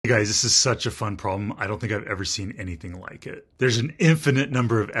guys, this is such a fun problem. I don't think I've ever seen anything like it. There's an infinite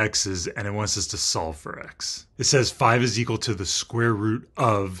number of x's and it wants us to solve for x. It says 5 is equal to the square root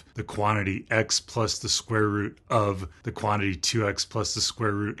of the quantity x plus the square root of the quantity 2x plus the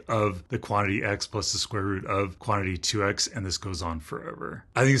square root of the quantity x plus the square root of quantity 2x, and this goes on forever.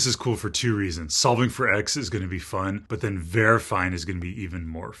 I think this is cool for two reasons. Solving for x is going to be fun, but then verifying is going to be even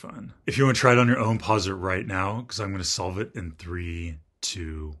more fun. If you want to try it on your own, pause it right now because I'm going to solve it in 3,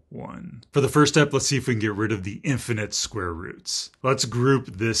 2, 1. For the first step, let's see if we can get rid of the infinite square roots. Let's group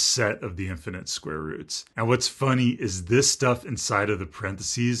this set of the infinite square roots. And what's funny is this stuff inside of the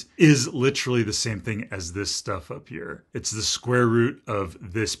parentheses is literally the same thing as this stuff up here. It's the square root of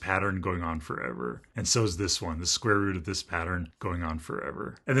this pattern going on forever. And so is this one, the square root of this pattern going on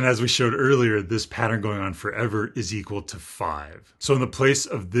forever. And then as we showed earlier, this pattern going on forever is equal to 5. So in the place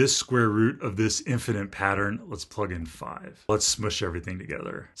of this square root of this infinite pattern, let's plug in 5. Let's smush everything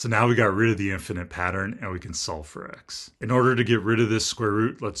together. So now we got rid of the infinite pattern and we can solve for x. In order to get rid of this square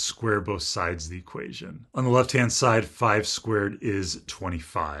root, let's square both sides of the equation. On the left-hand side, 5 squared is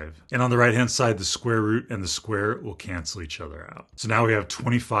 25. And on the right-hand side, the square root and the square will cancel each other out. So now we have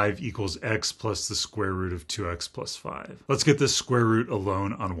 25 equals x plus the square root of 2x plus 5. Let's get this square root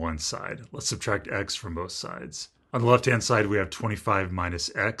alone on one side. Let's subtract x from both sides. On the left-hand side, we have 25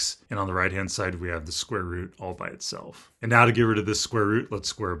 minus x, and on the right-hand side, we have the square root all by itself. And now to get rid of this square root, let's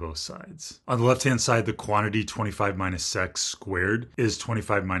square both sides. On the left-hand side, the quantity 25 minus x squared is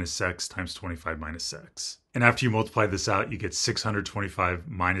 25 minus x times 25 minus x. And after you multiply this out, you get 625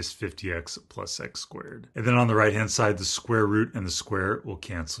 minus 50x plus x squared. And then on the right-hand side, the square root and the square will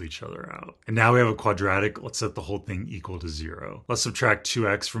cancel each other out. And now we have a quadratic. Let's set the whole thing equal to 0. Let's subtract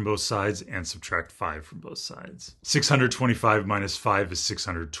 2x from both sides and subtract 5 from both sides. 625 minus 5 is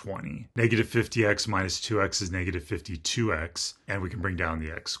 620. Negative 50x minus 2x is negative 52x. And we can bring down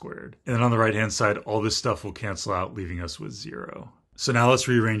the x squared. And then on the right-hand side, all this stuff will cancel out, leaving us with 0. So now let's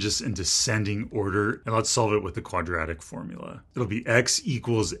rearrange this in descending order, and let's solve it with the quadratic formula. It'll be x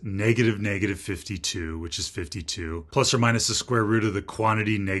equals negative 52, which is 52, plus or minus the square root of the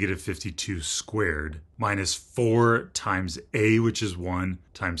quantity negative 52 squared, minus 4 times a, which is 1,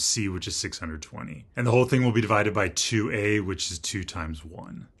 times c, which is 620. And the whole thing will be divided by 2a, which is 2 times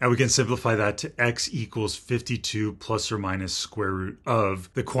 1. And we can simplify that to x equals 52 plus or minus square root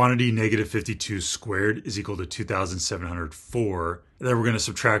of the quantity negative 52 squared is equal to 2,704. And then we're going to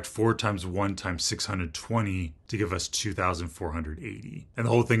subtract 4 times 1 times 620 to give us 2,480. And the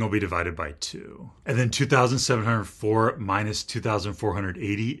whole thing will be divided by 2. And then 2,704 minus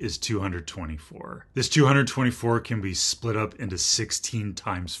 2,480 is 224. This 224 can be split up into 16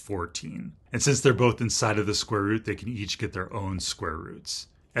 times 14. And since they're both inside of the square root, they can each get their own square roots.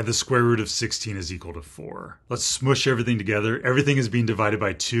 And the square root of 16 is equal to 4. Let's smush everything together. Everything is being divided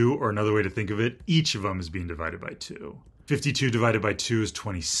by 2, or another way to think of it, each of them is being divided by 2. 52 divided by 2 is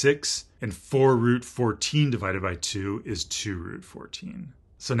 26, and 4 root 14 divided by 2 is 2 root 14.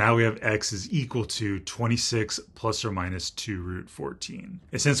 So now we have x is equal to 26 plus or minus 2 root 14.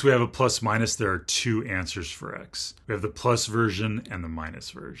 And since we have a plus minus, there are two answers for x. We have the plus version and the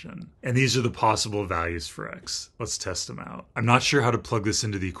minus version. And these are the possible values for x. Let's test them out. I'm not sure how to plug this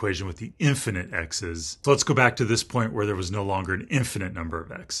into the equation with the infinite x's. So let's go back to this point where there was no longer an infinite number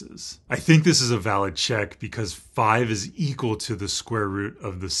of x's. I think this is a valid check because 5 is equal to the square root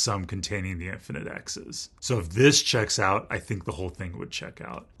of the sum containing the infinite x's. So if this checks out, I think the whole thing would check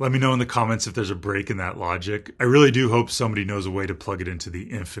out. Let me know in the comments if there's a break in that logic. I really do hope somebody knows a way to plug it into the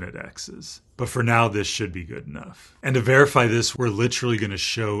infinite x's. But for now, this should be good enough. And to verify this, we're literally going to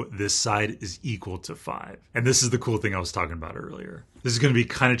show this side is equal to 5. And this is the cool thing I was talking about earlier. This is going to be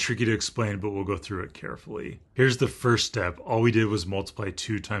kind of tricky to explain, but we'll go through it carefully. Here's the first step. All we did was multiply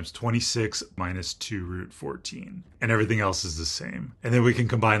 2 times 26 minus 2 root 14. And everything else is the same. And then we can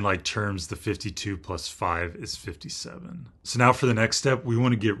combine like terms. The 52 plus 5 is 57. So now for the next step, we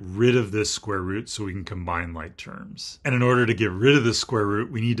want to get rid of this square root so we can combine like terms. And in order to get rid of the square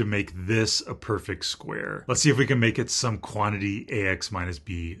root, we need to make this a perfect square. Let's see if we can make it some quantity ax minus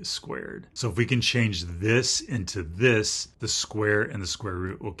b squared. So if we can change this into this, the square and the square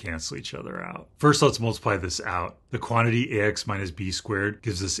root will cancel each other out. First, let's multiply this out. The quantity ax minus b squared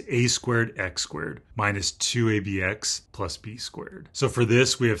gives us a squared x squared minus 2abx plus b squared. So for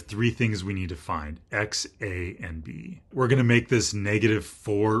this, we have three things we need to find: x, a, and b. We're going to make this negative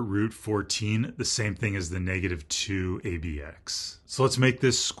 4 root 14 the same thing as the negative 2abx. So let's make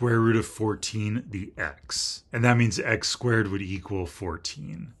this square root of 14 14 the x. And that means x squared would equal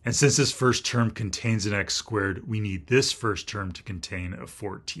 14. And since this first term contains an x squared, we need this first term to contain a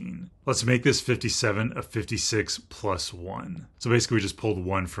 14. Let's make this 57 a 56 plus 1. So basically we just pulled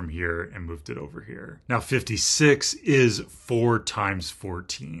 1 from here and moved it over here. Now 56 is 4 times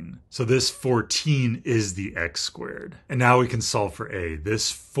 14. So this 14 is the x squared. And now we can solve for a.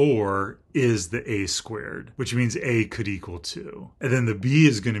 This 4 is the a squared, which means a could equal 2. And then the b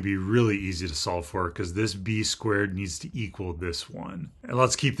is going to be really easy to solve for because this b squared needs to equal this one. And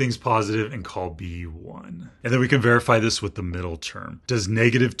let's keep things positive and call b 1. And then we can verify this with the middle term. Does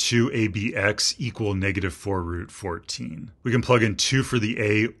negative 2abx equal negative 4 root 14? We can plug in 2 for the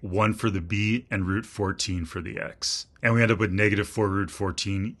a, 1 for the b, and root 14 for the x. And we end up with negative 4 root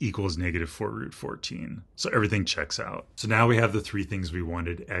 14 equals negative 4 root 14. So everything checks out. So now we have the three things we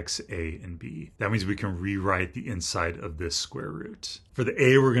wanted, x, a, and b. That means we can rewrite the inside of this square root. For the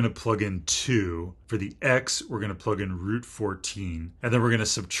a, we're going to plug in 2. For the x, we're going to plug in root 14. And then we're going to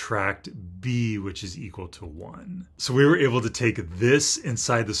subtract b, which is equal to 1. So we were able to take this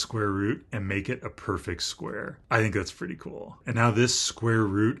inside the square root and make it a perfect square. I think that's pretty cool. And now this square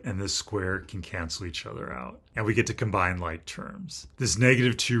root and this square can cancel each other out. And we get to combine like terms. This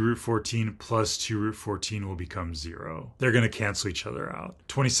negative 2 root 14 plus 2 root 14 will become 0. They're going to cancel each other out.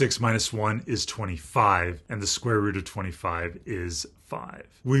 26 minus 1 is 25, and the square root of 25 is 5.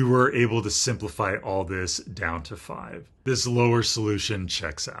 We were able to simplify all this down to 5. This lower solution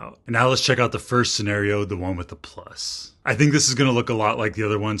checks out. And now let's check out the first scenario, the one with the plus. I think this is going to look a lot like the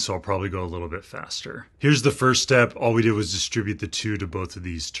other one, so I'll probably go a little bit faster. Here's the first step. All we did was distribute the 2 to both of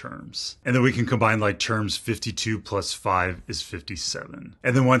these terms. And then we can combine like terms. 52 plus 5 is 57.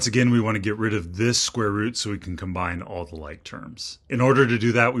 And then once again, we want to get rid of this square root so we can combine all the like terms. In order to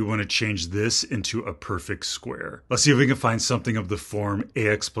do that, we want to change this into a perfect square. Let's see if we can find something of the form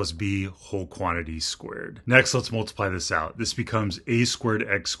ax plus b whole quantity squared. Next, let's multiply this out. This becomes a squared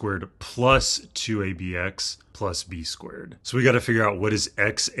x squared plus 2abx plus b squared. So we got to figure out what is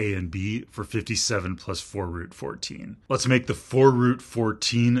x, a, and b for 57 plus 4 root 14. Let's make the 4 root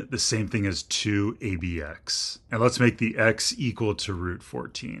 14 the same thing as 2abx. And let's make the x equal to root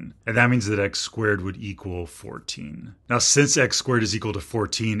 14. And that means that x squared would equal 14. Now, since x squared is equal to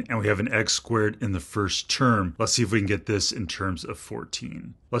 14 and we have an x squared in the first term, let's see if we can get this in terms of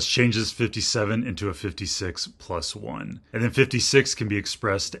 14. Let's change this 57 into a 56 plus 1. And then 56 can be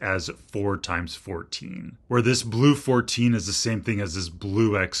expressed as 4 times 14, where this blue 14 is the same thing as this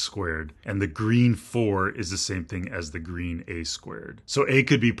blue x squared, and the green 4 is the same thing as the green a squared. So a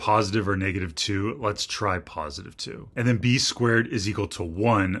could be positive or negative 2. Let's try positive 2. And then b squared is equal to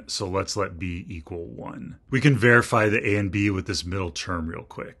 1, so let's let b equal 1. We can verify the a and b with this middle term real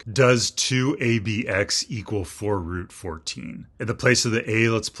quick. Does 2abx equal 4 root 14? In the place of the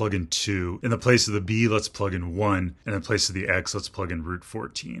a, let's plug in 2. In the place of the b, let's plug in 1. And in the place of the x, let's plug in root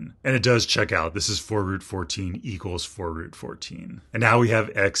 14. And it does check out. This is 4 root 14 equals 4 root 14. And now we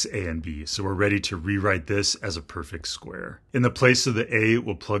have x, a, and b. So we're ready to rewrite this as a perfect square. In the place of the a,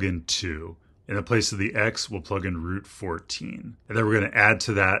 we'll plug in 2. In the place of the x, we'll plug in root 14. And then we're going to add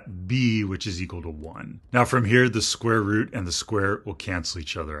to that b, which is equal to 1. Now from here, the square root and the square will cancel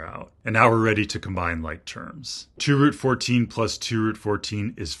each other out. And now we're ready to combine like terms. 2 root 14 plus 2 root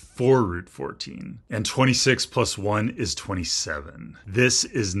 14 is 4 root 14. And 26 plus 1 is 27. This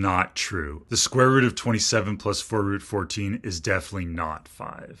is not true. The square root of 27 plus 4 root 14 is definitely not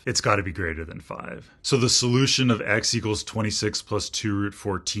 5. It's got to be greater than 5. So the solution of x equals 26 plus 2 root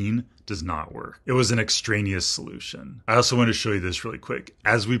 14 does not work. It was an extraneous solution. I also want to show you this really quick.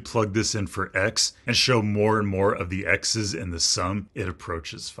 As we plug this in for x and show more and more of the x's in the sum, it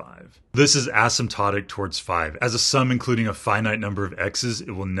approaches 5. This is asymptotic towards 5. As a sum including a finite number of x's,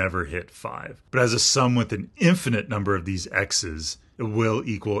 it will never hit 5. But as a sum with an infinite number of these x's, it will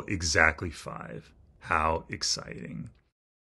equal exactly 5. How exciting.